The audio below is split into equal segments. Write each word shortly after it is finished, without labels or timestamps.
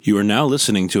You are now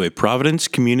listening to a Providence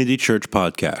Community Church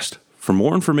podcast. For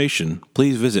more information,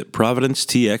 please visit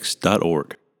providencetx.org.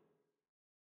 Today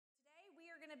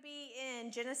we are going to be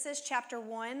in Genesis chapter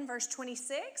 1, verse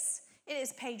 26. It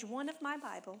is page 1 of my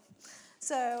Bible.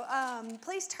 So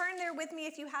please turn there with me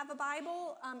if you have a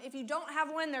Bible. If you don't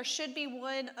have one, there should be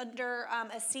one under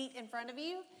a seat in front of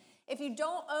you. If you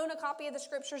don't own a copy of the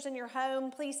scriptures in your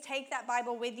home, please take that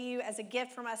Bible with you as a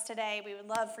gift from us today. We would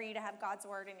love for you to have God's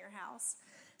word in your house.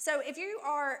 So if you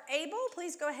are able,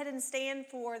 please go ahead and stand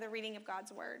for the reading of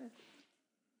God's word.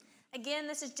 Again,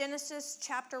 this is Genesis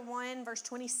chapter 1, verse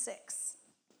 26.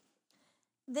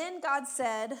 Then God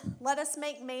said, "Let us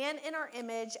make man in our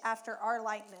image after our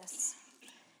likeness,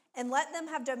 and let them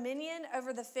have dominion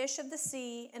over the fish of the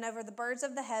sea, and over the birds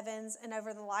of the heavens, and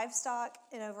over the livestock,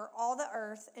 and over all the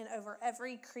earth, and over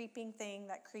every creeping thing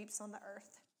that creeps on the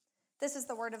earth." This is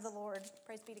the word of the Lord.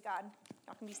 Praise be to God.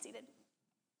 Y'all can be seated.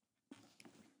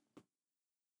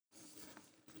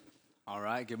 All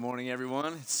right, good morning,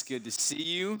 everyone. It's good to see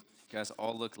you. You guys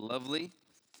all look lovely.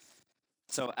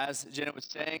 So as Jenna was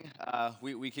saying,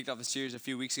 we kicked off a series a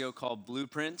few weeks ago called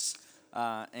Blueprints,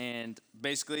 and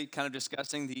basically kind of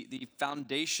discussing the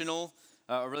foundational,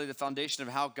 really the foundation of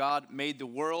how God made the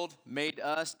world, made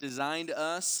us, designed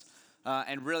us,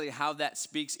 and really how that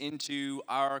speaks into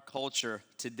our culture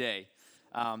today.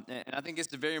 And I think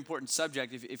it's a very important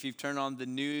subject if you've turned on the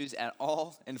news at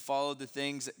all and followed the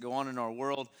things that go on in our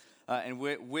world. And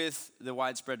with the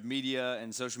widespread media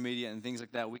and social media and things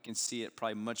like that, we can see it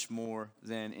probably much more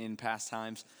than in past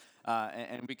times.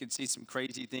 And we can see some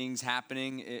crazy things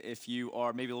happening if you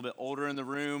are maybe a little bit older in the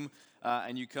room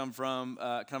and you come from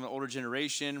kind of an older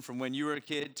generation from when you were a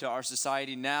kid to our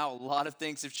society now. A lot of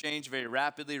things have changed very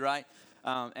rapidly, right?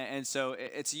 And so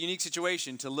it's a unique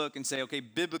situation to look and say, okay,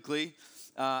 biblically,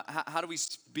 how do we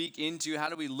how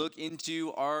do we look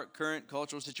into our current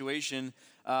cultural situation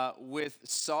with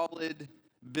solid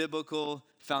biblical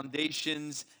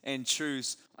foundations and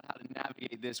truths on how to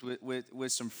navigate this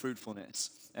with some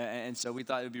fruitfulness. And so we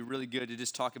thought it would be really good to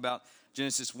just talk about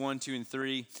Genesis 1, 2, and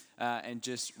 3, and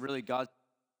just really God.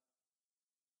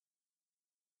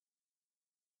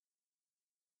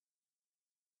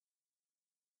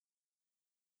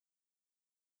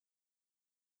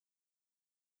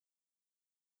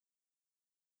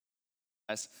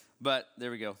 But there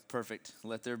we go. Perfect.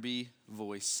 Let there be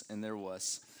voice, and there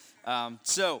was.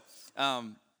 So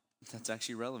that's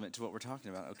actually relevant to what we're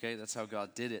talking about, okay? That's how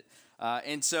God did it.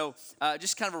 And so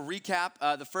just kind of a recap.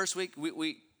 The first week,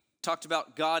 we talked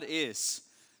about God is,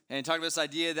 and talked about this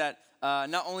idea that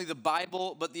not only the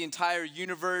Bible, but the entire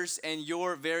universe and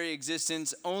your very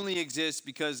existence only exists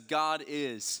because God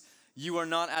is. You are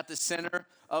not at the center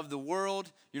of the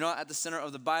world. You're not at the center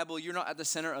of the Bible. You're not at the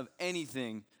center of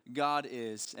anything. God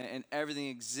is. And everything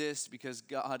exists because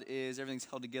God is. Everything's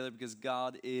held together because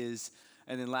God is.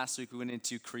 And then last week we went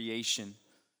into creation.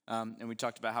 And we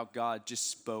talked about how God just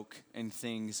spoke and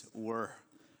things were,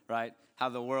 right? How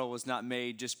the world was not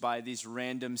made just by these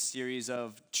random series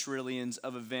of trillions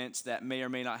of events that may or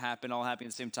may not happen, all happening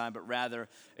at the same time, but rather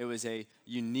it was a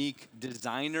unique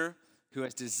designer who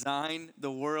has designed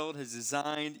the world, has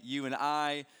designed you and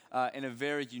I in a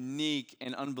very unique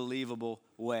and unbelievable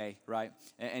way, right?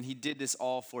 And he did this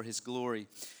all for his glory.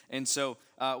 And so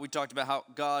we talked about how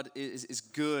God is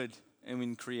good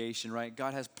in creation, right?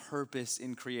 God has purpose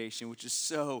in creation, which is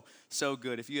so, so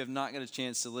good. If you have not got a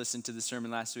chance to listen to the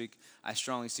sermon last week, I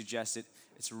strongly suggest it.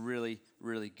 It's really,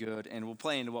 really good. And we'll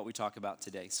play into what we talk about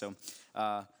today. So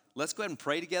let's go ahead and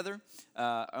pray together.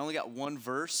 I only got one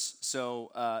verse,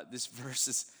 so this verse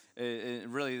is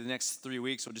really the next 3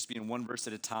 weeks will just be in one verse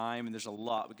at a time, and there's a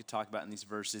lot we could talk about in these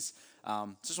verses.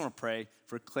 Just want to pray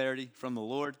for clarity from the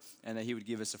Lord and that he would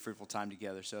give us a fruitful time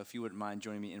together. So if you wouldn't mind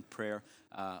joining me in prayer,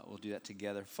 we'll do that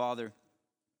together. Father,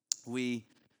 we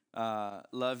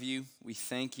love you. We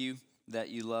thank you that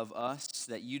you love us,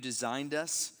 that you designed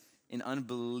us in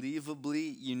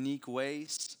unbelievably unique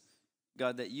ways.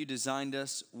 God, that you designed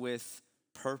us with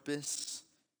purpose,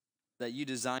 that you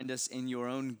designed us in your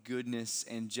own goodness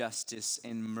and justice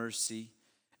and mercy.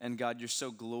 And God, you're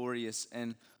so glorious.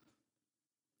 And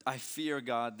I fear,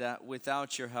 God, that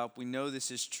without your help, we know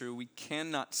this is true, we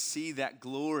cannot see that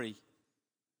glory.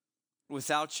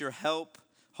 Without your help,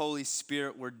 Holy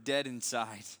Spirit, we're dead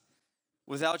inside.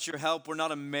 Without your help, we're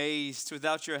not amazed.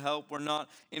 Without your help, we're not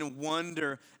in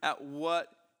wonder at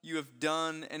what you have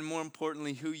done, and more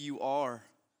importantly, who you are.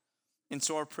 And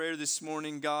so our prayer this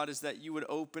morning, God, is that you would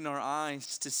open our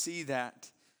eyes to see that.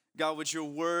 God, would your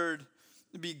word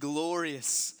be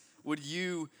glorious? Would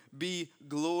you be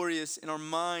glorious in our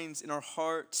minds, in our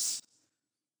hearts?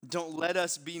 Don't let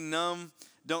us be numb.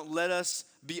 don't let us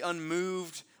be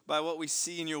unmoved by what we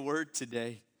see in your word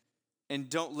today. And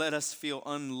don't let us feel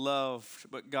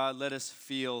unloved, but God, let us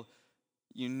feel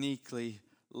uniquely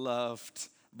loved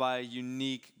by a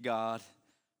unique God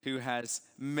who has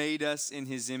made us in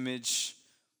his image,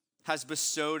 has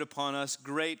bestowed upon us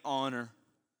great honor.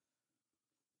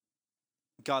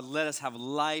 God, let us have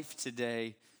life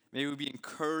today. May we be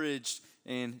encouraged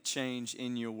and changed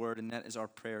in your word. And that is our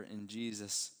prayer in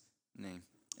Jesus' name.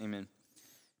 Amen.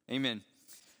 Amen.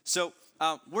 So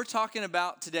we're talking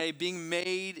about today being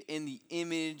made in the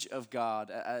image of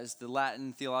God, as the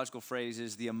Latin theological phrase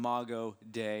is the Imago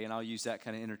Dei. And I'll use that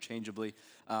kind of interchangeably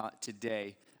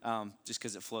today, just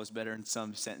because it flows better in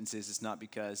some sentences. It's not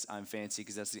because I'm fancy,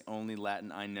 because that's the only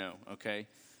Latin I know, okay?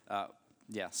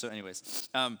 So anyways.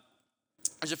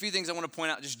 There's a few things I want to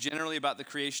point out just generally about the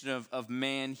creation of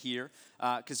man here,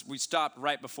 because we stopped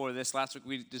right before this. Last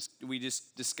week we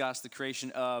just discussed the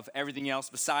creation of everything else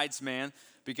besides man,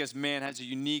 because man has a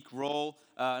unique role,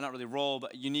 not really role,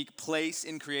 but a unique place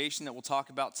in creation that we'll talk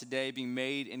about today, being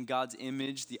made in God's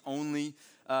image, the only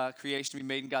creation to be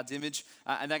made in God's image.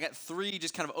 And I got three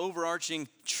just kind of overarching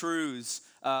truths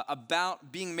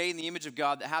about being made in the image of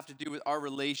God that have to do with our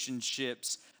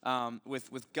relationships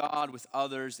with God, with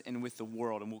others, and with the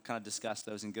world. And we'll kind of discuss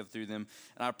those and go through them.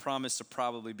 And I promise to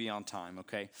probably be on time,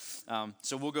 okay?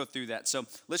 So we'll go through that. So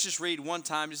let's just read one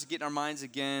time, just to get in our minds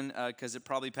again, because it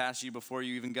probably passed you before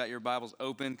you even got your Bibles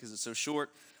open, because it's so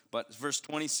short. But verse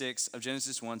 26 of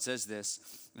Genesis 1 says this: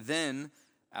 Then,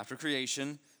 after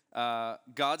creation,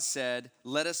 God said,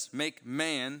 "Let us make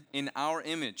man in our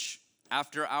image,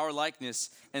 after our likeness,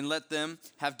 and let them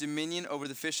have dominion over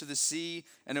the fish of the sea,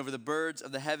 and over the birds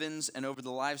of the heavens, and over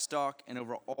the livestock, and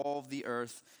over all the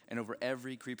earth, and over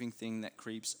every creeping thing that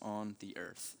creeps on the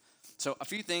earth." So a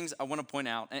few things I want to point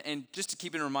out, and just to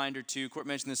keep in reminder too, Court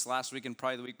mentioned this last week and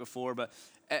probably the week before, but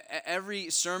every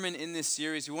sermon in this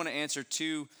series, we want to answer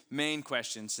two main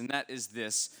questions, and that is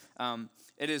this.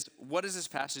 It is, what is this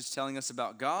passage telling us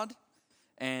about God?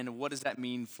 And what does that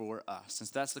mean for us? And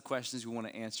so that's the questions we want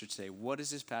to answer today. What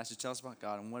does this passage tell us about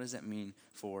God, and what does that mean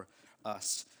for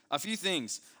us? A few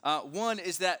things. One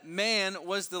is that man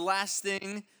was the last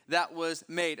thing that was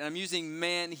made. And I'm using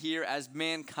man here as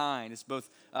mankind. It's both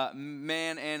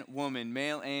man and woman,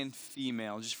 male and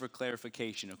female, just for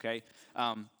clarification, okay?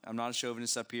 I'm not a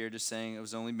chauvinist up here, just saying it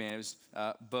was only man. It was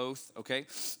both, okay?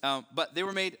 But they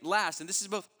were made last, and this is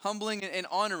both humbling and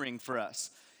honoring for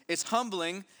us. It's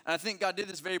humbling, and I think God did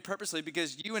this very purposely,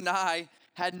 because you and I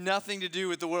had nothing to do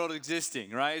with the world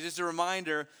existing, right? It's just a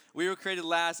reminder, we were created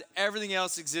last. Everything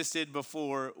else existed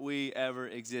before we ever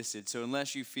existed. So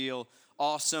unless you feel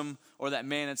awesome or that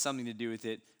man had something to do with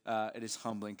it, it is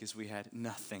humbling, because we had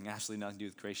nothing, absolutely nothing to do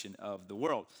with the creation of the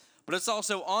world. But it's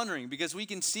also honoring, because we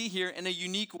can see here in a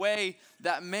unique way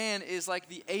that man is like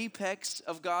the apex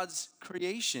of God's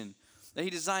creation, that he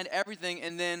designed everything,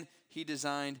 and then he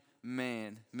designed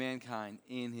mankind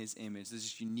in his image. This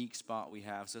is a unique spot we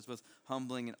have. So it's both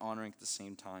humbling and honoring at the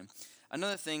same time.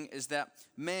 Another thing is that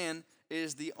man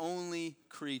is the only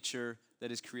creature that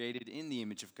is created in the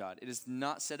image of God. It is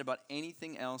not said about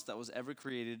anything else that was ever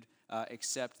created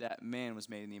except that man was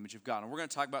made in the image of God. And we're going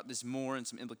to talk about this more and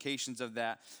some implications of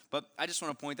that. But I just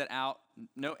want to point that out.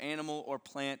 No animal or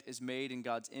plant is made in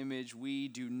God's image. We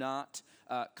do not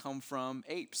come from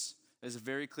apes. There's a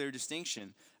very clear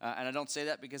distinction. And I don't say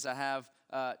that because I have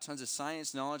tons of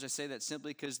science knowledge. I say that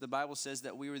simply because the Bible says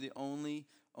that we were the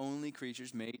only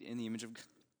creatures made in the image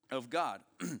of God.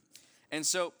 And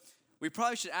so we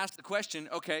probably should ask the question,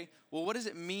 okay, well, what does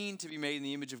it mean to be made in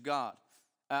the image of God?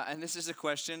 And this is a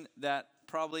question that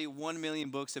probably 1 million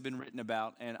books have been written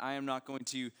about, and I am not going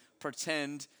to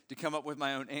pretend to come up with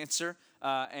my own answer.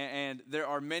 And there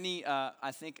are many,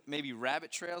 I think, maybe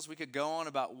rabbit trails we could go on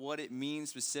about what it means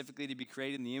specifically to be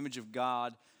created in the image of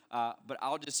God. But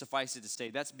I'll just suffice it to say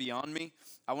that's beyond me.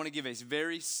 I want to give a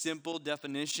very simple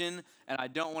definition, and I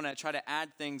don't want to try to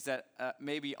add things that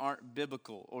maybe aren't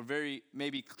biblical or very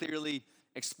maybe clearly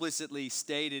explicitly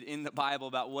stated in the Bible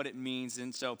about what it means.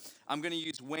 And so I'm going to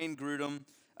use Wayne Grudem,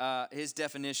 his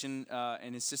definition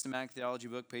in his systematic theology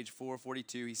book, page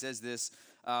 442. He says this: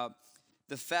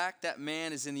 the fact that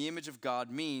man is in the image of God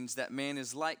means that man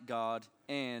is like God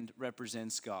and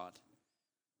represents God.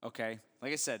 Okay,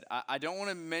 like I said, I don't want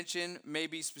to mention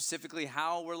maybe specifically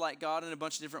how we're like God in a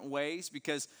bunch of different ways,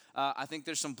 because I think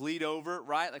there's some bleed over,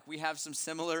 right? Like we have some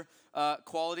similar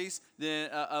qualities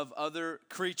of other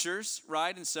creatures,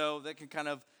 right? And so that can kind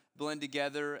of blend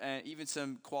together, and even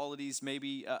some qualities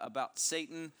maybe about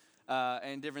Satan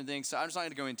and different things. So I'm just not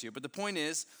going to go into it. But the point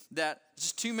is that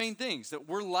just two main things: that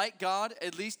we're like God,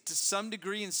 at least to some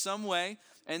degree in some way,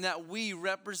 and that we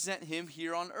represent him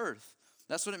here on earth.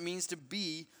 That's what it means to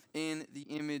be in the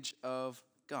image of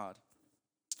God.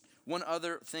 One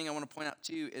other thing I want to point out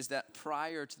too is that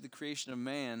prior to the creation of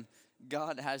man,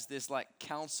 God has this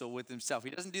counsel with himself. He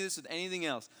doesn't do this with anything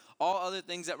else. All other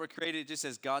things that were created, just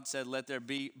as God said, let there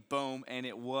be, boom, and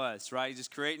it was, right? He's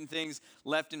just creating things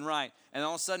left and right. And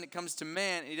all of a sudden it comes to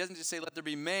man, and he doesn't just say, let there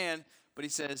be man, but he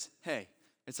says, hey,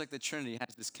 it's like the Trinity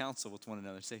has this counsel with one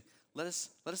another. Say, let us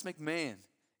make man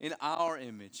in our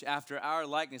image, after our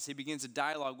likeness. He begins a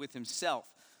dialogue with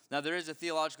himself. Now, there is a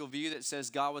theological view that says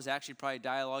God was actually probably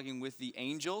dialoguing with the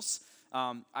angels.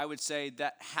 I would say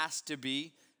that has to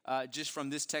be, just from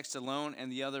this text alone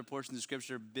and the other portions of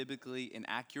Scripture, biblically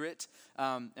inaccurate.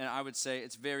 And I would say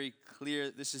it's very clear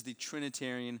this is the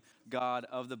Trinitarian God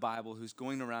of the Bible who's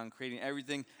going around creating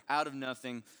everything out of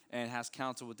nothing and has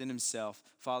counsel within himself,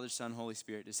 Father, Son, Holy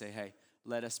Spirit, to say, hey,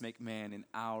 let us make man in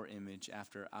our image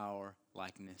after our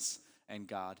likeness. And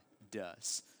God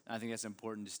does. I think that's an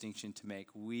important distinction to make.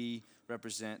 We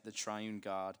represent the triune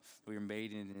God. We are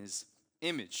made in his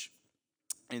image.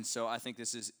 And so I think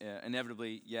this is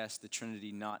inevitably, yes, the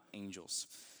Trinity, not angels.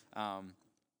 And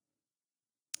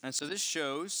so this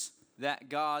shows that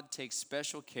God takes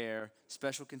special care,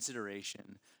 special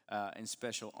consideration, and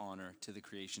special honor to the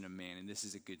creation of man. And this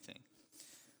is a good thing.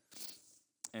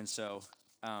 And so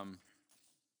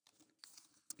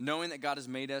knowing that God has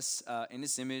made us in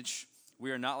his image,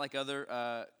 we are not like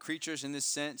other creatures in this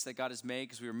sense that God has made,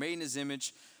 because we were made in his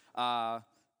image.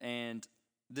 And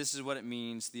this is what it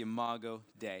means, the Imago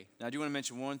Dei. Now, I do want to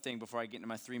mention one thing before I get into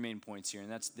my three main points here,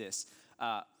 and that's this.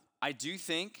 I do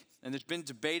think, and there's been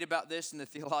debate about this in the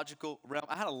theological realm.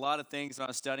 I had a lot of things when I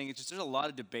was studying. It's just there's a lot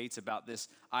of debates about this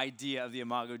idea of the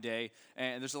Imago Dei,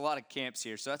 and there's a lot of camps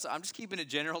here. So I'm just keeping it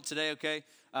general today, okay?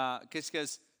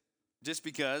 Just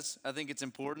because I think it's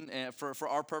important and for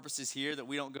our purposes here that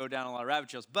we don't go down a lot of rabbit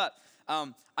trails. But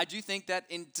I do think that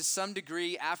to some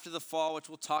degree after the fall, which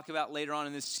we'll talk about later on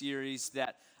in this series,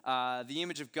 that the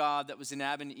image of God that was in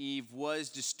Adam and Eve was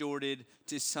distorted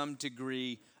to some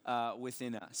degree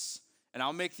within us. And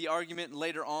I'll make the argument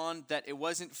later on that it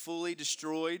wasn't fully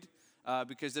destroyed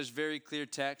because there's very clear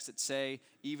texts that say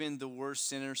even the worst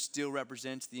sinner still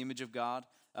represents the image of God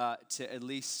to at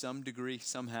least some degree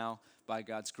somehow by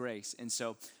God's grace. And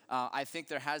so I think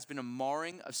there has been a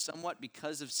marring of somewhat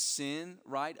because of sin,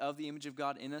 right, of the image of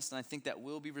God in us. And I think that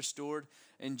will be restored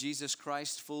in Jesus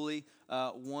Christ fully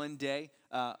one day.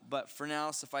 But for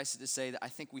now, suffice it to say that I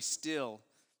think we still,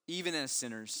 even as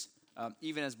sinners,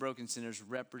 even as broken sinners,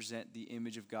 represent the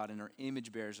image of God and are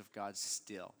image bearers of God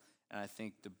still. And I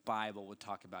think the Bible would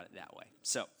talk about it that way.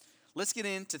 So let's get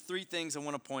into three things I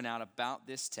want to point out about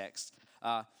this text.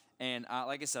 And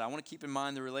like I said, I want to keep in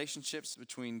mind the relationships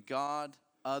between God,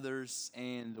 others,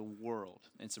 and the world,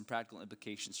 and some practical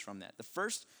implications from that. The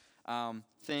first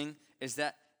thing is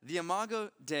that the Imago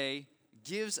Dei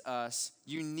gives us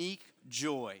unique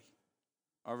joy,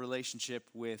 our relationship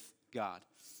with God.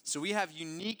 So we have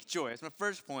unique joy. That's my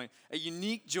first point, a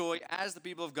unique joy as the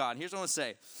people of God. Here's what I want to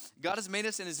say. God has made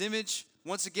us in his image.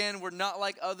 Once again, we're not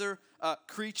like other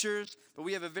creatures, but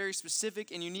we have a very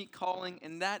specific and unique calling,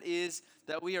 and that is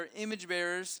that we are image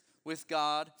bearers with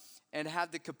God and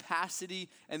have the capacity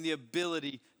and the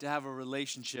ability to have a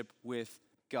relationship with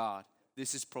God.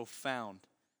 This is profound.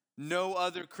 No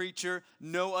other creature,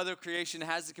 no other creation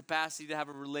has the capacity to have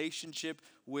a relationship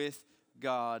with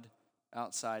God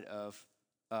outside of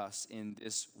us in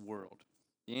this world.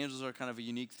 The angels are kind of a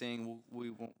unique thing.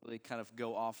 We won't really kind of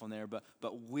go off on there, but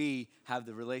we have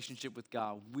the relationship with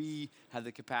God. We have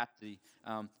the capacity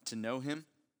to know him,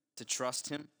 to trust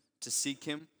him, to seek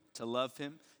him, to love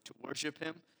him, to worship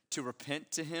him, to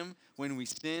repent to him when we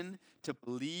sin, to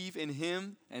believe in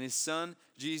him and his son,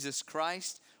 Jesus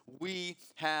Christ. We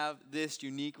have this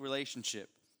unique relationship.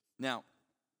 Now,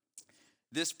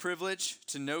 this privilege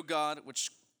to know God,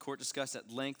 which Court discussed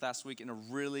at length last week in a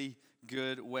really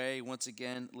good way. Once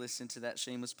again, listen to that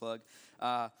shameless plug.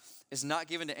 Is not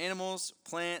given to animals,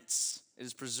 plants. It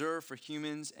is preserved for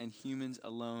humans and humans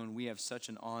alone. We have such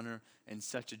an honor and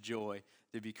such a joy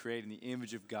to be created in the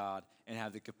image of God and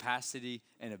have the capacity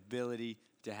and ability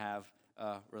to have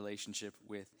a relationship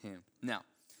with him. Now,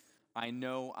 I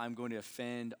know I'm going to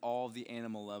offend all the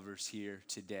animal lovers here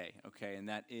today, okay? And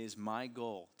that is my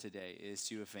goal today, is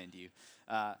to offend you.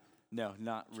 No,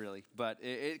 not really, but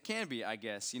it can be, I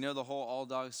guess. You know, the whole all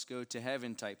dogs go to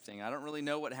heaven type thing. I don't really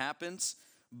know what happens,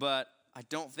 but I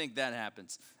don't think that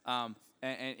happens. And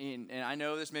I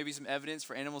know there's maybe some evidence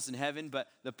for animals in heaven, but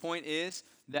the point is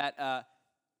that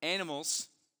animals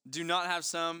do not have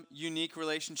some unique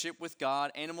relationship with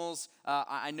God. Animals,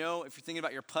 I know if you're thinking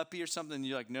about your puppy or something,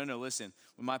 you're like, no, listen.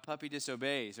 When my puppy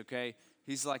disobeys, okay,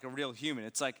 he's like a real human.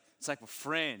 It's like we're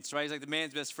friends, right? He's like the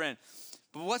man's best friend.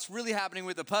 But what's really happening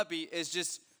with the puppy is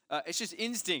just, it's just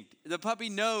instinct. The puppy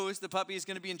knows the puppy is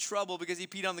going to be in trouble because he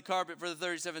peed on the carpet for the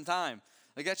 37th time.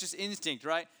 Like, that's just instinct,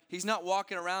 right? He's not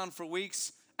walking around for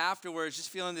weeks afterwards just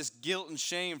feeling this guilt and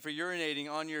shame for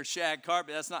urinating on your shag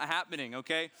carpet. That's not happening,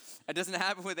 okay? It doesn't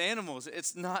happen with animals.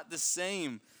 It's not the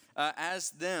same as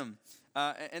them.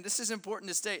 And this is important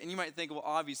to state. And you might think, well,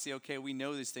 obviously, okay, we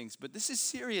know these things. But this is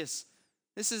serious.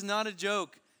 This is not a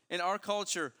joke. In our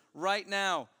culture, right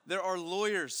now, there are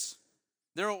lawyers.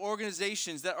 There are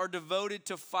organizations that are devoted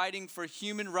to fighting for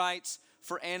human rights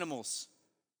for animals.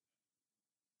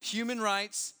 Human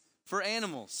rights for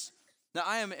animals. Now,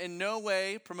 I am in no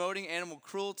way promoting animal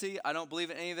cruelty. I don't believe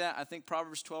in any of that. I think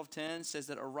Proverbs 12:10 says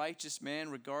that a righteous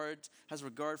man has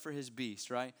regard for his beast,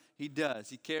 right? He does.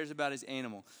 He cares about his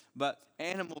animal. But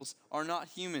animals are not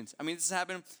humans. I mean, this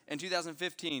happened in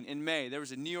 2015 in May. There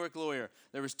was a New York lawyer.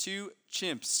 There was 2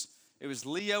 chimps. It was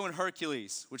Leo and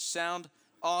Hercules, which sound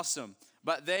awesome.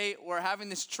 But they were having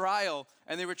this trial,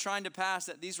 and they were trying to pass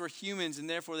that these were humans, and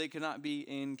therefore they could not be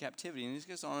in captivity. And this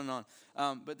goes on and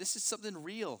on. But this is something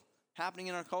real happening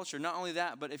in our culture. Not only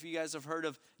that, but if you guys have heard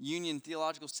of Union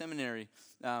Theological Seminary,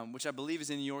 which I believe is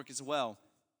in New York as well.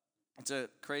 It's a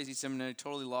crazy seminary,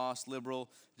 totally lost, liberal,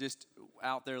 just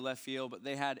out there left field. But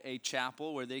they had a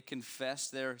chapel where they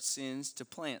confessed their sins to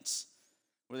plants,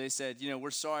 where they said,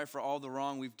 we're sorry for all the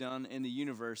wrong we've done in the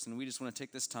universe, and we just want to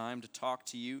take this time to talk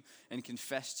to you and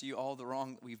confess to you all the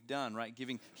wrong that we've done, right?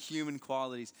 Giving human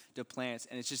qualities to plants.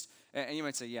 And it's just, and you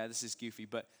might say, yeah, this is goofy,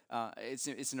 but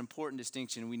it's an important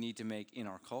distinction we need to make in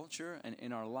our culture and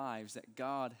in our lives, that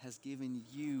God has given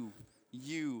you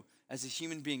as a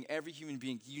human being, every human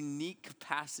being, unique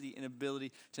capacity and ability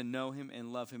to know him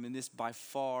and love him. And this by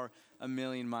far a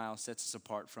million miles sets us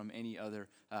apart from any other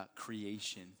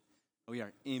creation. We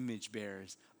are image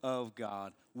bearers of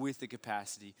God with the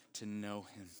capacity to know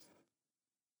him.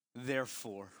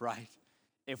 Therefore, right,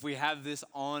 if we have this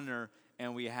honor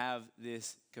and we have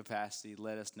this capacity,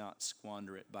 let us not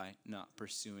squander it by not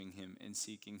pursuing him and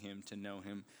seeking him to know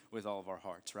him with all of our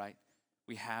hearts, right?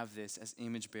 We have this as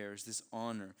image bearers, this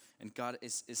honor. And God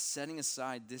is setting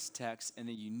aside this text in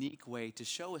a unique way to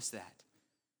show us that.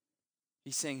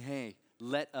 He's saying, hey,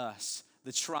 let us,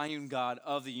 the triune God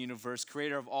of the universe,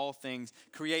 creator of all things,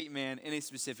 create man in a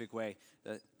specific way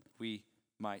that we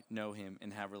might know him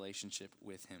and have relationship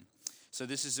with him. So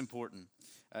this is important.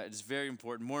 It is very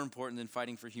important, more important than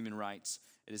fighting for human rights.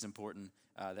 It is important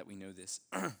that we know this.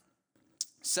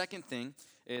 Second thing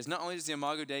is, not only does the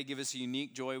Imago Dei give us a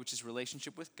unique joy, which is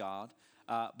relationship with God,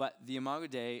 but the Imago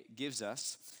Dei gives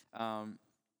us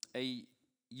a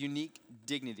unique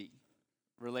dignity,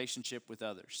 relationship with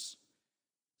others.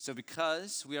 So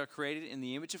because we are created in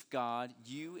the image of God,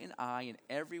 you and I and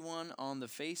everyone on the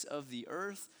face of the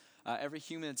earth, every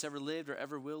human that's ever lived or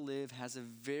ever will live, has a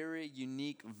very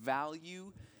unique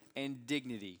value and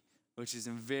dignity, which is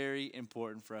very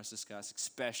important for us to discuss,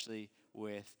 especially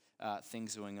with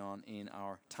things going on in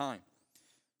our time.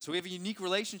 So we have a unique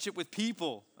relationship with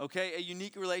people, okay? A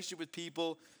unique relationship with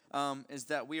people is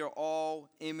that we are all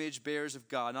image bearers of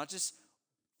God. Not just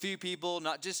few people,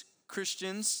 not just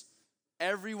Christians.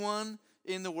 Everyone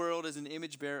in the world is an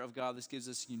image bearer of God. This gives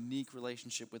us a unique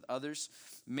relationship with others.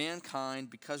 Mankind,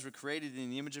 because we're created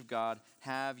in the image of God,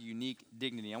 have unique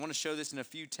dignity. I want to show this in a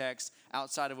few texts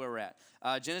outside of where we're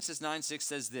at. Genesis 9:6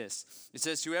 says this. It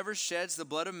says, whoever sheds the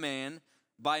blood of man,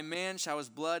 by man shall his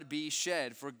blood be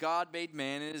shed, for God made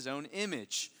man in his own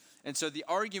image. And so the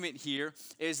argument here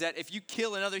is that if you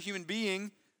kill another human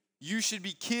being, you should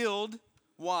be killed.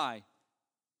 Why?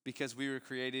 Because we were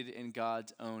created in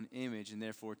God's own image, and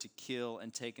therefore to kill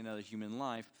and take another human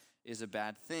life is a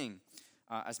bad thing.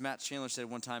 As Matt Chandler said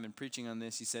one time in preaching on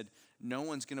this, he said, no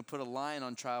one's going to put a lion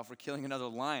on trial for killing another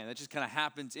lion. That just kind of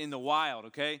happens in the wild,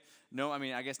 okay? No, I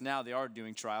mean, I guess now they are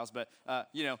doing trials, but,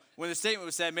 when the statement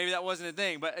was said, maybe that wasn't a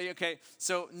thing. But, okay,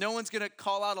 so no one's going to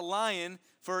call out a lion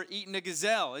for eating a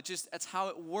gazelle. That's how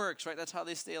it works, right? That's how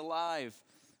they stay alive.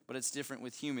 But it's different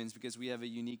with humans because we have a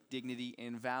unique dignity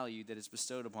and value that is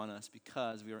bestowed upon us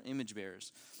because we are image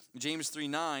bearers. James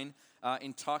 3:9,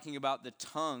 in talking about the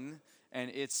tongue and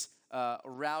its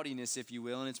rowdiness, if you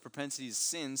will, and its propensity to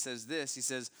sin, says this. He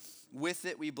says, with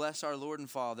it we bless our Lord and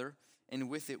Father, and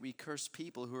with it we curse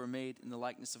people who are made in the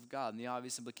likeness of God. And the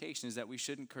obvious implication is that we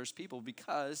shouldn't curse people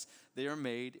because they are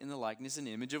made in the likeness and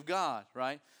image of God,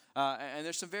 right? And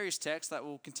there's some various texts that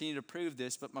will continue to prove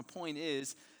this, but my point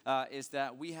is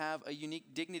that we have a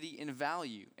unique dignity and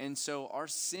value. And so our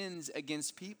sins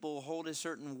against people hold a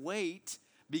certain weight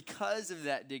because of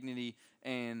that dignity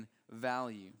and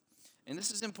value. And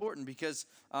this is important because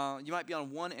you might be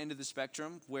on one end of the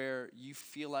spectrum where you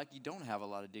feel like you don't have a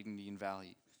lot of dignity and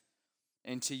value.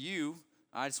 And to you,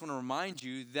 I just want to remind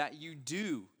you that you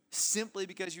do. Simply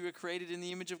because you were created in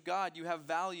the image of God, you have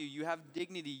value, you have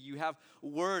dignity, you have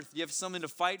worth, you have something to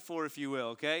fight for, if you will,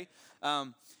 okay?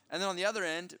 And then on the other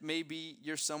end, maybe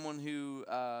you're someone who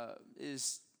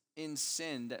is in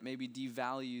sin that maybe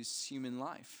devalues human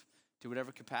life to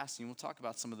whatever capacity. And we'll talk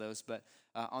about some of those, but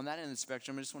on that end of the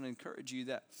spectrum, I just want to encourage you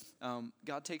that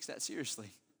God takes that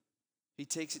seriously. He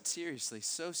takes it seriously,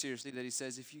 so seriously that he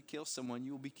says, if you kill someone,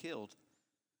 you will be killed.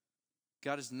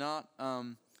 God is not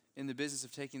in the business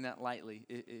of taking that lightly,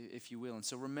 if you will. And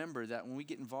so remember that when we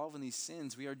get involved in these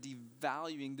sins, we are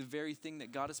devaluing the very thing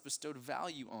that God has bestowed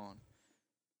value on.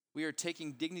 We are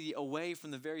taking dignity away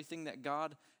from the very thing that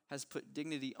God has put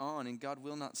dignity on, and God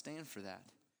will not stand for that.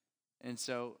 And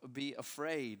so be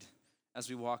afraid as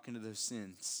we walk into those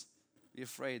sins. Be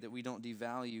afraid that we don't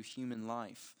devalue human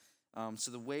life. So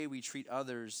the way we treat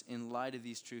others in light of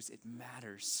these truths, it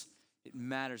matters. It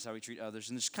matters how we treat others.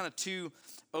 And there's kind of two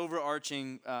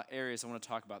overarching areas I want to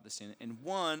talk about this in. And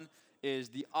one is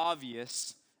the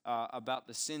obvious about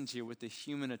the sins here with the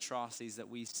human atrocities that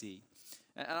we see.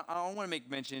 And I want to make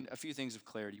mention a few things of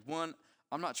clarity. One,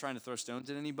 I'm not trying to throw stones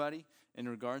at anybody in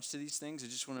regards to these things. I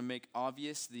just want to make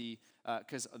obvious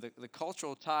because the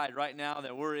cultural tide right now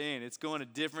that we're in, it's going a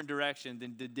different direction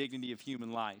than the dignity of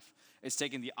human life. It's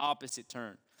taking the opposite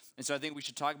turn. And so I think we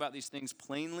should talk about these things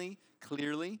plainly,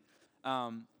 clearly.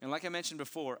 And like I mentioned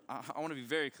before, I want to be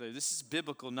very clear. This is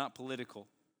biblical, not political.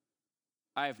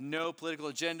 I have no political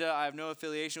agenda. I have no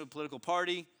affiliation with a political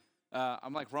party.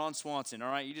 I'm like Ron Swanson,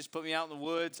 all right? You just put me out in the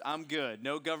woods, I'm good.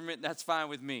 No government, that's fine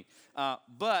with me.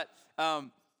 But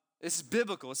this is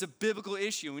biblical. It's a biblical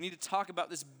issue. We need to talk about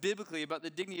this biblically, about the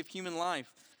dignity of human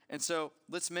life. And so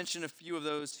let's mention a few of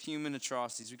those human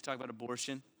atrocities. We can talk about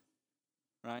abortion,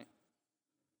 right?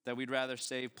 That we'd rather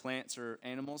save plants or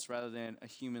animals rather than a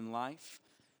human life.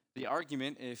 The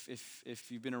argument, if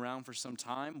you've been around for some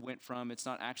time, went from it's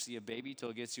not actually a baby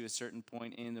till it gets to a certain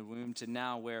point in the womb to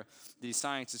now where the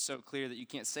science is so clear that you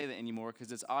can't say that anymore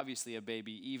because it's obviously a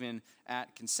baby even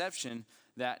at conception,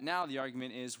 that now the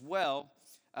argument is, well,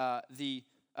 the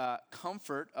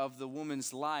comfort of the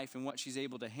woman's life and what she's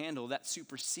able to handle, that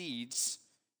supersedes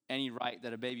any right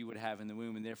that a baby would have in the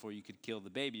womb, and therefore you could kill the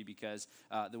baby because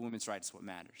the woman's right is what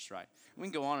matters, right? We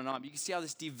can go on and on. But you can see how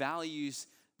this devalues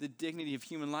the dignity of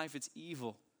human life. It's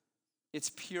evil.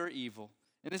 It's pure evil.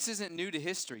 And this isn't new to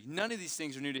history. None of these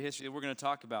things are new to history that we're going to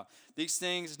talk about. These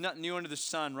things, nothing new under the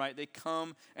sun, right? They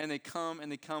come and they come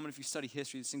and they come. And if you study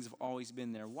history, these things have always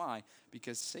been there. Why?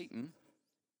 Because Satan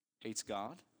hates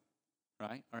God,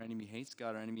 right? Our enemy hates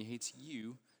God. Our enemy hates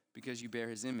you because you bear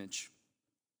his image.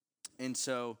 And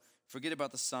so forget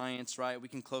about the science, right? We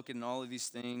can cloak it in all of these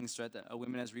things, right? That a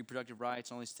woman has reproductive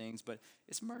rights, all these things, but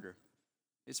it's murder.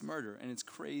 It's murder, and it's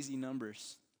crazy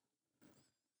numbers.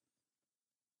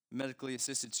 Medically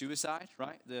assisted suicide,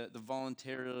 right? The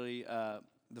voluntary,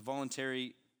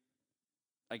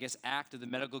 I guess, act of the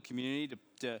medical community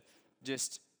to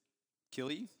just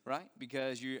kill you, right?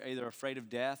 Because you're either afraid of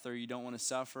death or you don't want to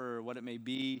suffer or what it may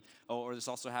be. Or this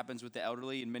also happens with the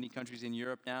elderly in many countries in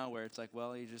Europe now where it's like,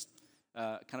 well, you're just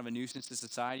kind of a nuisance to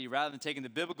society. Rather than taking the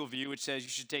biblical view, which says you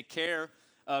should take care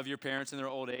of your parents in their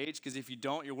old age, because if you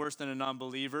don't, you're worse than a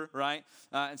non-believer, right?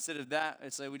 Instead of that,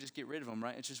 it's like we just get rid of them,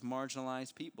 right? It's just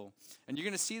marginalized people. And you're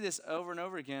going to see this over and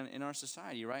over again in our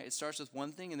society, right? It starts with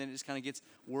one thing, and then it just kind of gets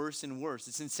worse and worse.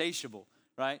 It's insatiable,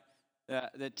 right?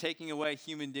 That taking away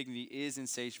human dignity is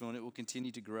insatiable, and it will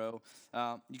continue to grow.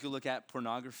 You can look at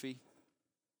pornography.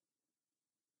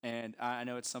 And I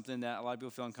know it's something that a lot of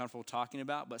people feel uncomfortable talking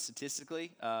about, but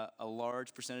statistically, a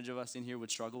large percentage of us in here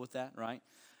would struggle with that, right?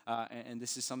 And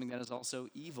this is something that is also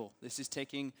evil. This is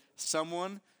taking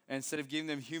someone, and instead of giving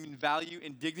them human value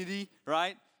and dignity,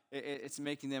 right? It's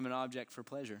making them an object for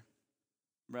pleasure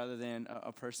rather than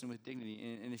a person with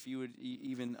dignity. And if you would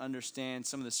even understand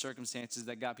some of the circumstances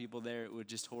that got people there, it would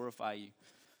just horrify you.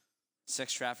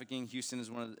 Sex trafficking. Houston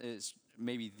is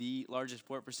maybe the largest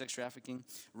port for sex trafficking.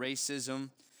 Racism.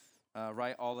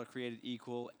 Right, all are created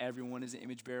equal. Everyone is an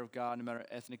image bearer of God, no matter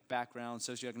ethnic background,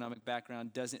 socioeconomic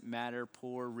background, doesn't matter,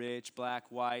 poor, rich, black,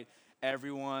 white.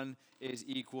 Everyone is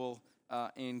equal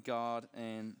in God,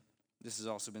 and this has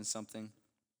also been something.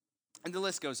 And the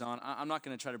list goes on. I'm not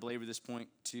going to try to belabor this point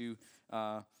too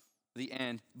the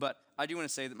end. But I do want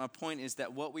to say that my point is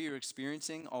that what we are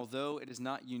experiencing, although it is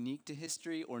not unique to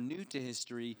history or new to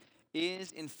history,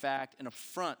 is in fact an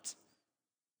affront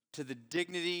to the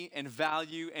dignity and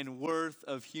value and worth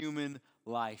of human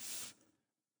life.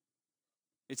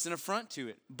 It's an affront to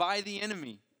it by the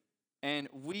enemy. And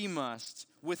we must,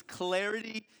 with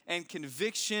clarity and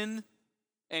conviction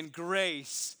and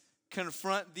grace,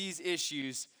 confront these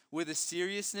issues with a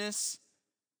seriousness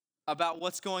about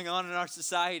what's going on in our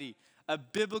society, a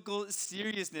biblical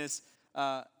seriousness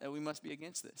that we must be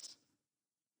against this.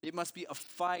 It must be a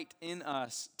fight in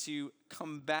us to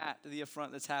combat the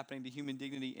affront that's happening to human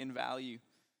dignity and value.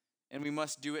 And we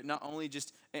must do it not only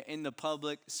just in the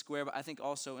public square, but I think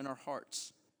also in our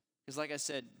hearts. Because like I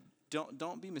said,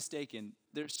 don't be mistaken.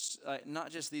 There's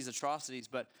not just these atrocities,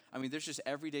 but I mean, there's just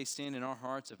everyday sin in our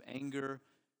hearts of anger,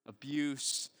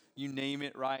 abuse, you name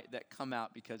it, right, that come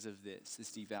out because of this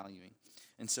devaluing.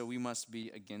 And so we must be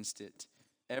against it.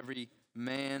 Every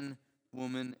man,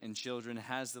 woman, and children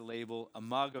has the label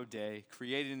Imago Dei,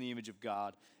 created in the image of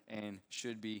God, and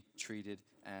should be treated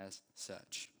as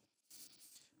such.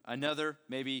 Another,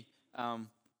 maybe a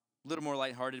little more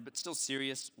lighthearted, but still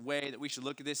serious way that we should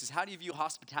look at this is, how do you view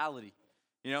hospitality?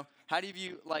 You know, how do you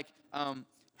view,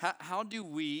 how do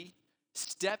we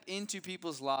step into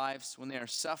people's lives when they are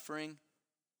suffering,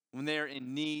 when they are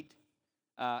in need,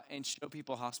 and show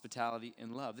people hospitality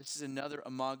and love? This is another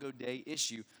Imago Dei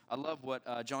issue. I love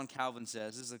what John Calvin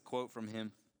says. This is a quote from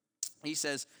him. He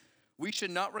says, "We should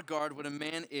not regard what a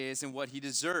man is and what he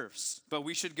deserves, but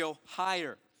we should go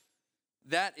higher.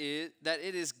 That it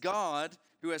is God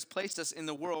who has placed us in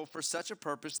the world for such a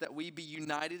purpose that we be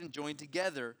united and joined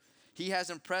together. He has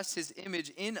impressed his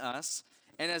image in us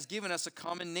and has given us a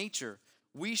common nature.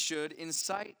 Which should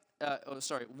incite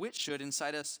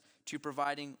us to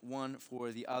providing one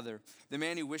for the other. The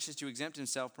man who wishes to exempt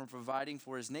himself from providing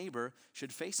for his neighbor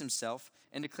should face himself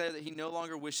and declare that he no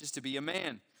longer wishes to be a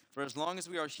man. For as long as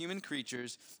we are human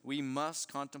creatures, we must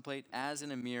contemplate as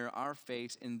in a mirror our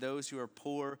face in those who are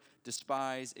poor,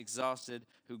 despised, exhausted,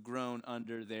 who groan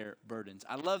under their burdens."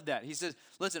 I love that. He says,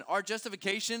 listen, our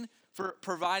justification for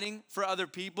providing for other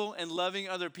people and loving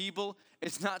other people,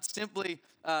 it's not simply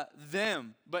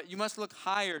them, but you must look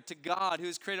higher to God, who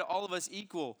has created all of us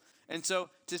equal. And so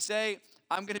to say,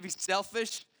 I'm going to be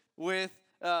selfish with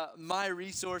my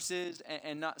resources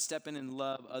and not step in and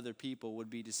love other people would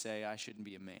be to say I shouldn't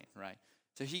be a man, right?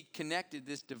 So he connected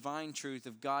this divine truth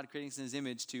of God creating us in his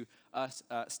image to us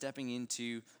stepping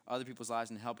into other people's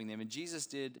lives and helping them. And Jesus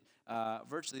did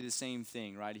virtually the same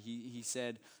thing, right? He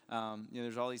said,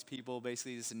 there's all these people,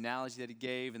 basically this analogy that he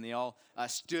gave, and they all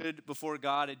stood before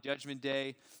God at Judgment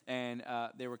Day, and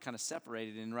they were kind of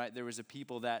separated. And right, there was a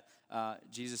people that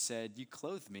Jesus said, "You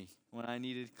clothed me when I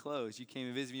needed clothes. You came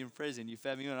and visited me in prison. You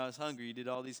fed me when I was hungry. You did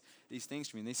all these things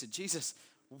for me." And they said, "Jesus,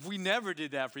 we never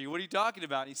did that for you. What are you talking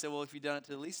about?" And he said, "Well, if you've done it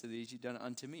to the least of these, you've done it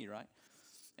unto me," right?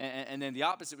 And then the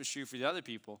opposite was true for the other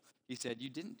people. He said, "You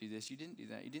didn't do this, you didn't do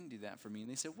that, you didn't do that for me." And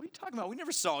they said, "What are you talking about? We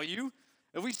never saw you.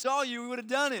 If we saw you, we would have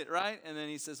done it," right? And then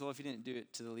he says, "Well, if you didn't do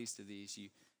it to the least of these, you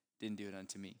didn't do it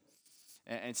unto me."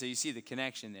 And so you see the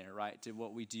connection there, right, to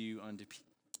what we do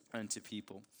unto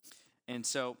people. And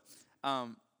so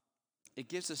it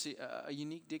gives us a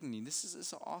unique dignity. This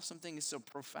is an awesome thing. It's a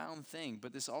profound thing.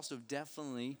 But this also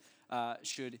definitely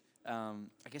should,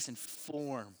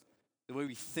 inform the way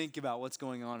we think about what's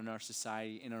going on in our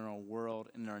society, in our world,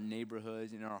 in our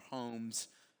neighborhoods, in our homes,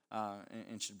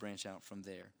 and should branch out from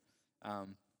there.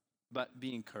 But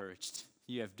be encouraged.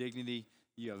 You have dignity,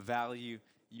 you have value,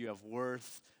 you have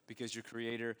worth, because your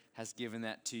Creator has given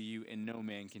that to you, and no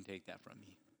man can take that from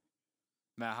you.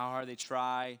 No matter how hard they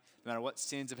try, no matter what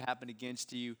sins have happened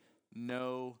against you,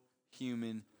 no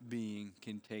human being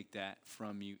can take that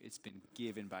from you. It's been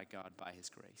given by God by his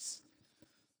grace.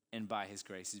 And by his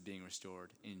grace is being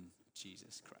restored in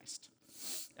Jesus Christ.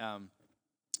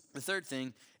 The third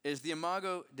thing is the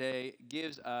Imago Dei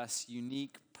gives us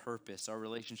unique purpose, our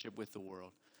relationship with the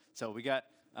world. So we got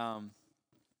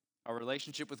our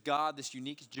relationship with God, this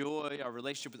unique joy, our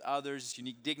relationship with others, this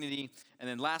unique dignity, and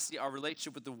then lastly, our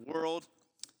relationship with the world,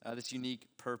 this unique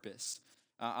purpose.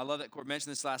 I love that Court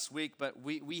mentioned this last week, but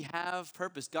we have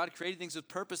purpose. God created things with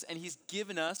purpose, and he's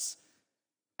given us,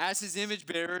 as his image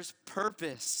bearers,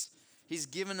 purpose. He's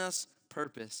given us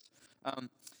purpose.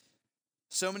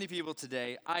 So many people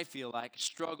today, I feel like,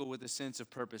 struggle with a sense of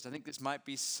purpose. I think this might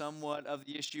be somewhat of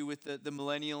the issue with the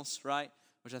millennials, right?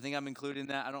 Which I think I'm included in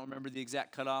that. I don't remember the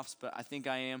exact cutoffs, but I think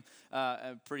I am.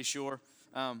 I'm pretty sure.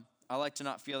 I like to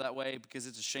not feel that way because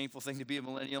it's a shameful thing to be a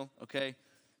millennial, okay?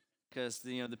 because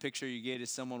the picture you get is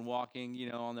someone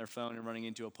walking, on their phone and running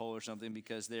into a pole or something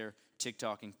because they're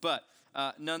TikToking. But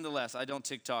nonetheless, I don't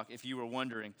TikTok if you were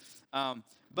wondering.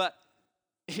 But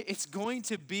it's going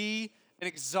to be an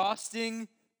exhausting,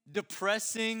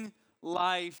 depressing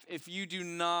life if you do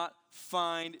not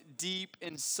find deep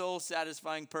and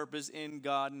soul-satisfying purpose in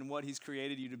God and what He's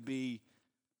created you to be.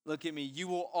 Look at me. You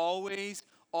will always,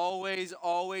 always,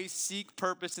 always seek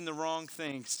purpose in the wrong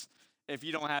things if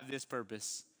you don't have this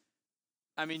purpose.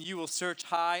 I mean, you will search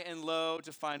high and low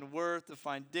to find worth, to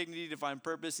find dignity, to find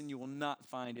purpose, and you will not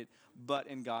find it but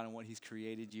in God and what He's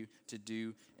created you to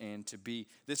do and to be.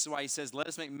 This is why He says, let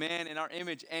us make man in our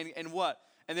image. And what?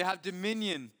 And they have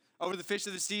dominion over the fish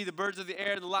of the sea, the birds of the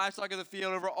air, the livestock of the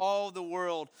field, over all the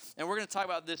world. And we're going to talk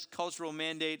about this cultural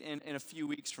mandate in a few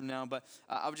weeks from now, but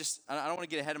I don't want to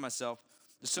get ahead of myself.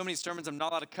 There's so many sermons I'm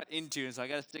not allowed to cut into, and so I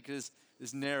got to stick to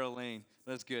this narrow lane.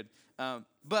 That's good.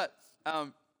 But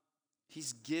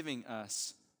He's giving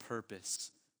us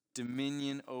purpose,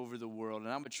 dominion over the world. And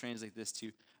I'm going to translate this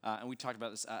too. And we talked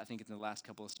about this, I think, in the last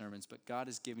couple of sermons. But God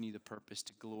has given you the purpose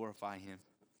to glorify Him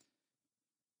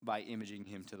by imaging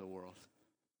Him to the world.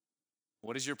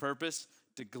 What is your purpose?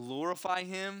 To glorify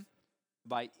Him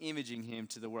by imaging Him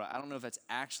to the world. I don't know if that's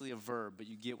actually a verb, but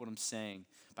you get what I'm saying.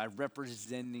 By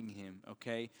representing Him,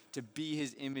 okay? To be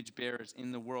His image bearers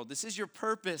in the world. This is your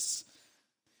purpose.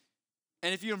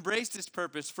 And if you embrace this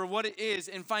purpose for what it is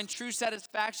and find true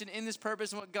satisfaction in this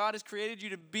purpose and what God has created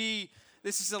you to be,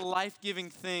 this is a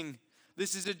life-giving thing.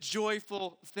 This is a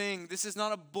joyful thing. This is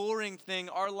not a boring thing.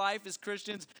 Our life as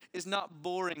Christians is not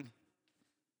boring.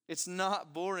 It's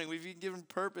not boring. We've been given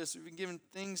purpose. We've been given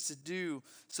things to do.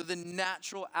 So the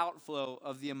natural outflow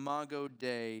of the Imago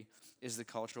Dei is the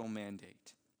cultural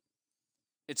mandate.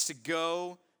 It's to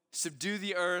go, subdue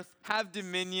the earth, have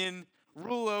dominion,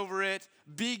 rule over it,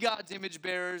 be God's image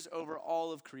bearers over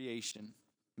all of creation.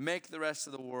 Make the rest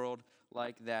of the world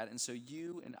like that. And so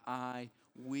you and I,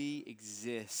 we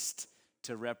exist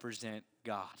to represent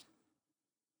God.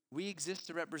 We exist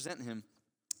to represent Him.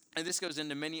 And this goes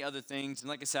into many other things. And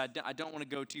like I said, I don't want to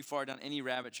go too far down any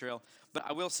rabbit trail. But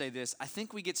I will say this. I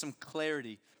think we get some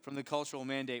clarity from the cultural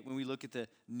mandate when we look at the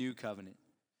new covenant.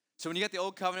 So when you got the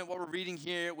old covenant, what we're reading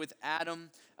here with Adam,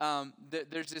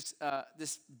 there's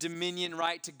this dominion,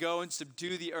 right, to go and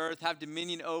subdue the earth, have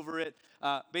dominion over it,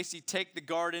 basically take the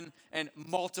garden and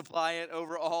multiply it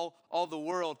over all the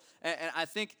world. And I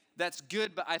think that's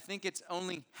good, but I think it's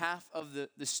only half of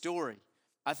the story.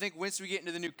 I think once we get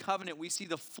into the new covenant, we see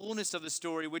the fullness of the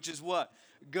story, which is what?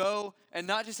 Go and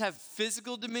not just have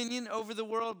physical dominion over the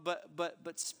world,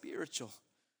 but spiritual.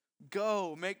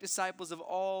 Go, make disciples of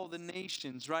all the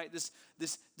nations, right? This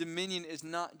dominion is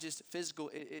not just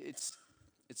physical, it's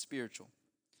spiritual.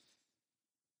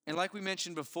 And like we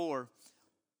mentioned before,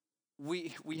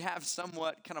 we have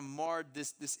somewhat kind of marred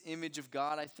this image of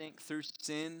God, I think, through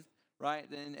sin, right?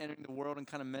 And entering the world and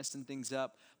kind of messing things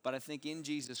up. But I think in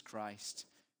Jesus Christ,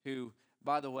 who,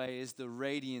 by the way, is the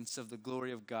radiance of the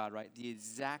glory of God, right? The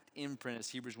exact imprint, as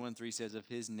Hebrews 1:3 says, of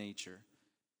His nature.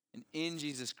 And in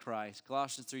Jesus Christ,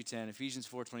 Colossians 3:10, Ephesians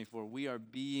 4:24, we are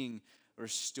being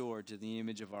restored to the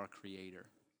image of our Creator.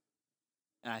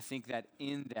 And I think that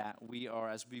in that we are,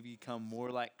 as we become more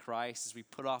like Christ, as we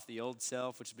put off the old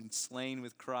self, which has been slain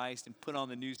with Christ, and put on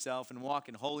the new self and walk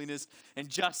in holiness and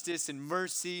justice and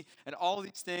mercy and all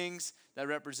these things that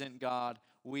represent God,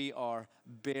 we are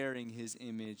bearing His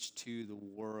image to the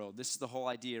world. This is the whole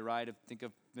idea, right? Think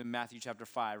of Matthew chapter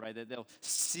 5, right? That they'll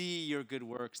see your good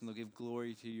works and they'll give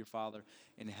glory to your Father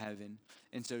in heaven.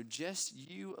 And so just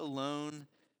you alone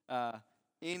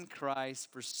in Christ,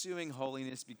 pursuing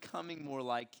holiness, becoming more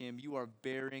like Him, you are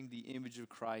bearing the image of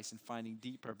Christ and finding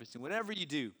deep purpose in whatever you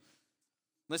do.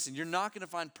 Listen, you're not going to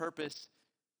find purpose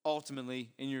ultimately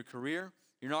in your career.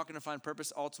 You're not going to find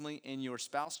purpose ultimately in your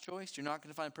spouse choice. You're not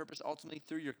going to find purpose ultimately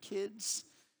through your kids.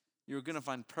 You're going to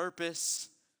find purpose,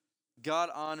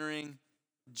 God-honoring,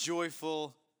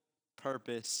 joyful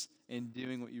purpose in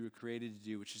doing what you were created to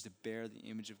do, which is to bear the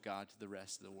image of God to the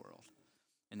rest of the world.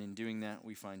 And in doing that,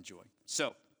 we find joy.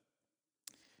 So,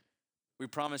 we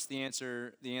promised the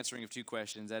answering of two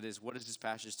questions. That is, what is this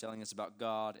passage telling us about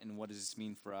God, and what does this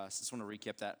mean for us? I just want to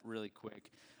recap that really quick.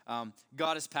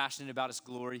 God is passionate about His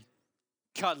glory.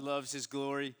 God loves His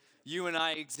glory. You and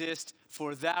I exist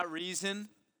for that reason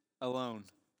alone,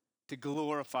 to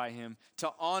glorify Him,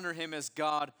 to honor Him as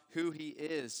God, who He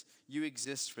is. You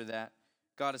exist for that.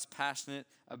 God is passionate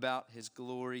about His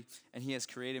glory, and He has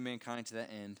created mankind to that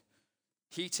end.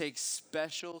 He takes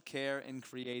special care in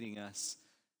creating us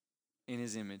in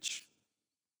His image.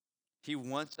 He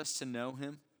wants us to know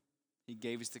Him. He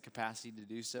gave us the capacity to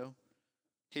do so.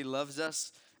 He loves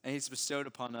us And he's bestowed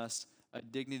upon us a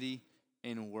dignity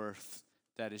and worth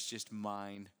that is just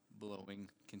mind-blowing,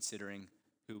 considering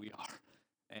who we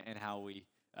are and how we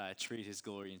treat his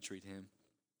glory and treat him.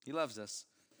 He loves us.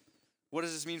 What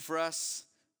does this mean for us?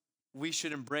 We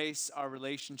should embrace our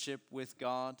relationship with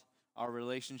God, our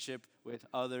relationship with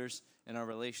others, and our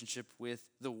relationship with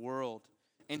the world,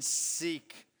 and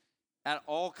seek at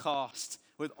all cost,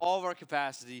 with all of our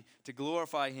capacity, to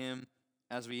glorify him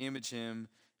as we image him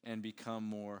and become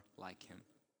more like him.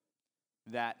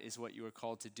 That is what you are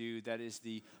called to do. That is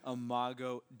the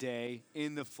Imago Dei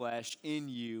in the flesh, in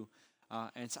you.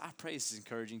 And so I pray this is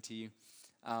encouraging to you.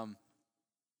 I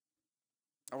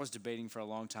was debating for a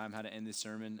long time how to end this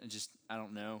sermon, and I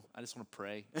don't know. I just want to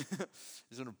pray.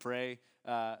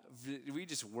 We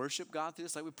just worship God through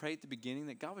this, like we prayed at the beginning,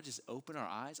 that God would just open our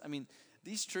eyes. I mean,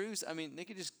 these truths, they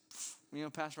could just,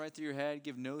 pass right through your head,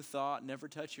 give no thought, never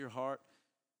touch your heart.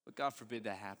 But God forbid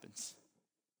that happens.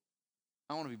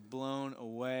 I want to be blown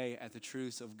away at the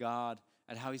truths of God,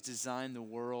 at how he's designed the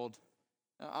world.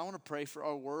 I want to pray for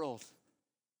our world.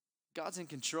 God's in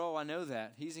control. I know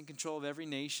that. He's in control of every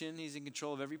nation. He's in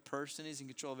control of every person. He's in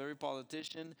control of every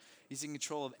politician. He's in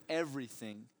control of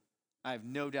everything. I have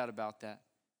no doubt about that.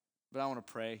 But I want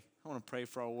to pray. I want to pray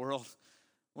for our world.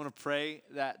 I want to pray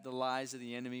that the lies of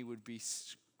the enemy would be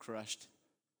crushed.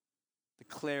 The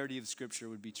clarity of the scripture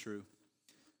would be true.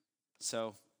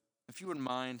 So, if you wouldn't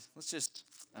mind, let's just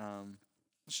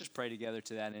pray together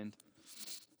to that end.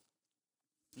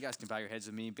 You guys can bow your heads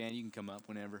with me. Band, you can come up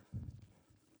whenever.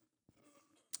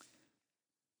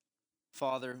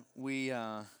 Father, we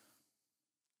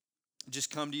just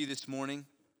come to you this morning.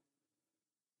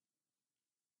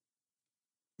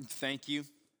 Thank you.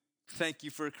 Thank you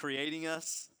for creating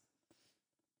us.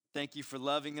 Thank you for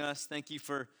loving us. Thank you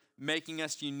for making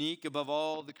us unique above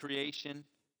all the creation.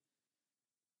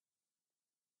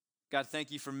 God,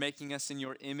 thank you for making us in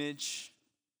your image.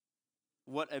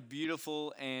 What a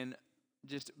beautiful and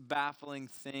just baffling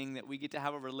thing that we get to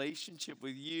have a relationship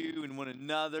with you and one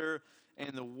another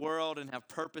and the world and have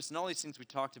purpose and all these things we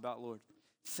talked about, Lord.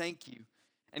 Thank you.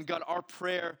 And God, our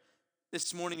prayer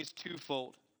this morning is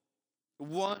twofold.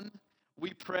 One,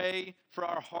 we pray for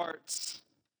our hearts.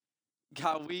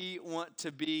 God, we want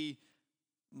to be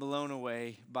blown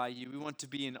away by you. We want to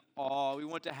be in awe. We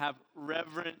want to have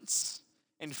reverence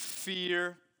and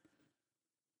fear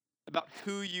about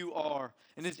who you are.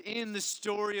 And it's in the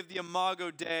story of the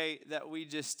Imago Dei that we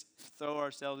just throw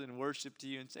ourselves in worship to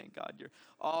you and saying, God, you're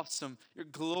awesome, you're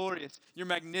glorious, you're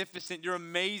magnificent, you're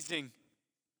amazing.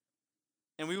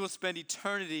 And we will spend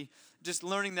eternity just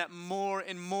learning that more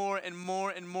and more and more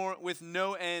and more with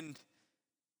no end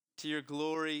to your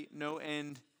glory, no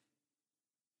end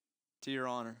to your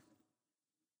honor.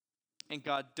 And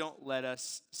God, don't let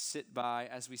us sit by,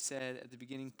 as we said at the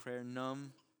beginning prayer,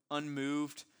 numb,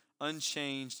 unmoved,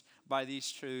 unchanged by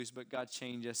these truths, but God,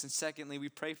 change us. And secondly, we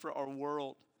pray for our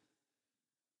world.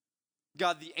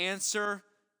 God, the answer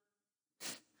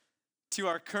to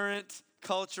our current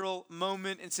cultural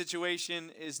moment and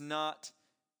situation is not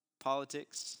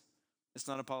politics. It's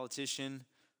not a politician.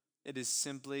 It is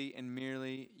simply and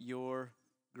merely your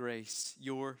grace,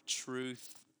 your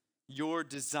truth, your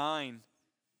design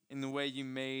in the way you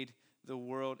made the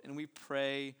world. And we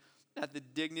pray that the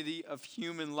dignity of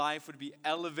human life would be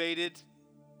elevated,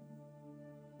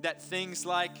 that things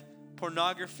like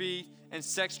pornography and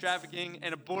sex trafficking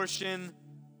and abortion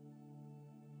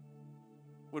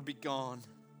would be gone.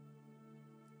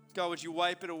 God, would you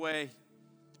wipe it away?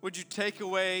 Would you take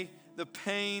away the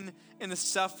pain and the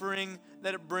suffering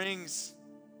that it brings?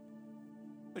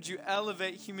 Would you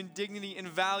elevate human dignity and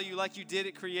value like you did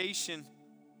at creation?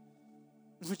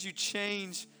 Would you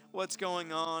change what's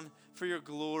going on for your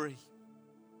glory?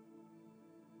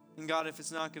 And God, if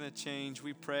it's not going to change,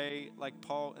 we pray like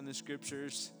Paul in the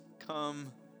scriptures,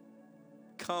 come,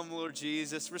 Lord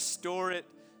Jesus, restore it,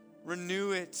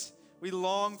 renew it. We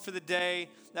long for the day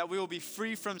that we will be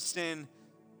free from sin,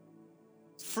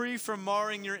 free from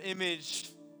marring your image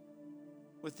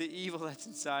with the evil that's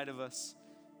inside of us.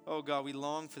 Oh God, we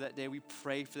long for that day. We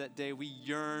pray for that day. We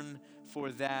yearn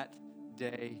for that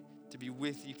day to be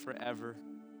with you forever.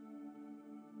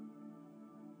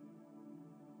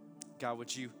 God,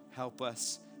 would you help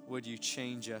us? Would you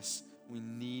change us? We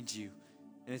need you.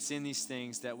 And it's in these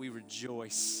things that we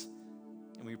rejoice.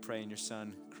 And we pray in your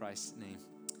Son, Christ's name.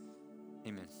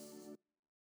 Amen.